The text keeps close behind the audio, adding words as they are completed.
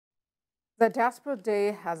The Diaspora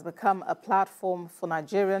Day has become a platform for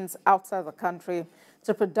Nigerians outside the country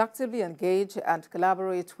to productively engage and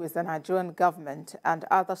collaborate with the Nigerian government and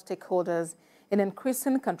other stakeholders in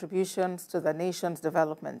increasing contributions to the nation's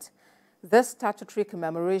development. This statutory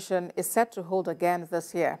commemoration is set to hold again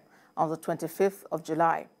this year on the 25th of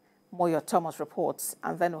July. Moyo Thomas reports,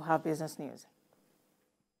 and then we'll have business news.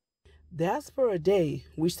 Diaspora Day,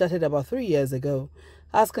 which started about 3 years ago,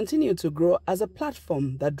 has continued to grow as a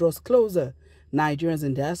platform that draws closer Nigerians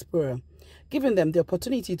in diaspora, giving them the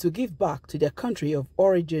opportunity to give back to their country of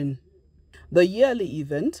origin. The yearly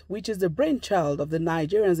event, which is the brainchild of the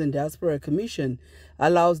Nigerians in Diaspora Commission,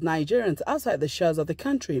 allows Nigerians outside the shores of the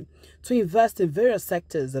country to invest in various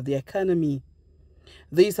sectors of the economy.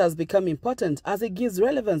 This has become important as it gives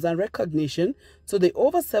relevance and recognition to the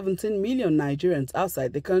over 17 million Nigerians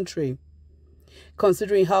outside the country.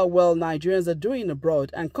 Considering how well Nigerians are doing abroad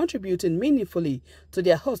and contributing meaningfully to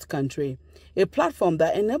their host country, a platform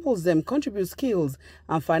that enables them contribute skills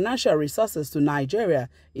and financial resources to Nigeria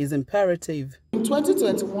is imperative. In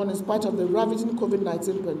 2021, in spite of the ravaging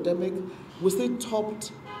COVID-19 pandemic,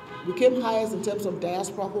 we came highest in terms of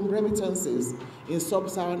diaspora home remittances in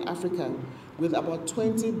sub-Saharan Africa, with about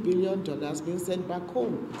 $20 billion being sent back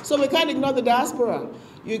home. So we can't ignore the diaspora.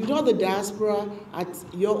 You ignore the diaspora at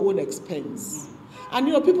your own expense. And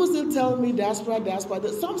people still tell me diaspora,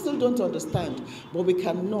 that some still don't understand, but we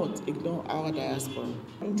cannot ignore our diaspora.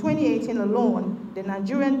 In 2018 alone, the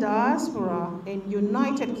Nigerian diaspora in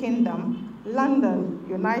United Kingdom, London,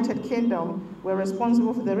 United Kingdom, were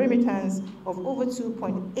responsible for the remittance of over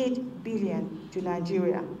 2.8 billion to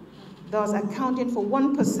Nigeria, thus accounting for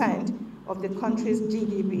 1% of the country's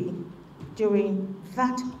GDP during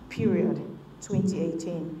that period,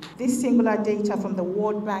 2018. This singular data from the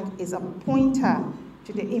World Bank is a pointer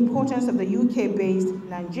to the importance of the UK-based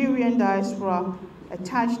Nigerian diaspora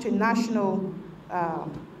attached to national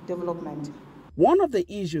development. One of the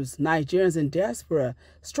issues Nigerians in diaspora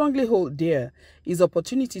strongly hold dear is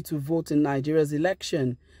opportunity to vote in Nigeria's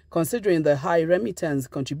election, considering the high remittance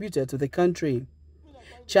contributed to the country.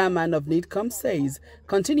 Chairman of NIDCOM says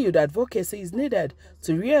continued advocacy is needed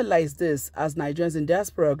to realize this, as Nigerians in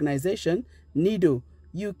Diaspora organization, NIDO,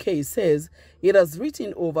 UK, says it has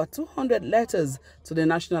written over 200 letters to the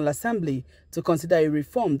National Assembly to consider a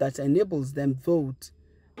reform that enables them vote.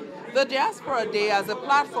 The Diaspora Day as a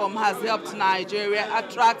platform has helped Nigeria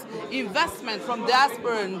attract investment from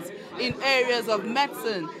diasporans in areas of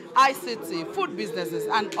medicine, ICT, food businesses,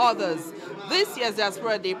 and others. This year's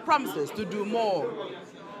Diaspora Day promises to do more.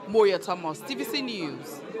 Moyo Thomas, TVC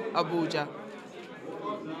News, Abuja.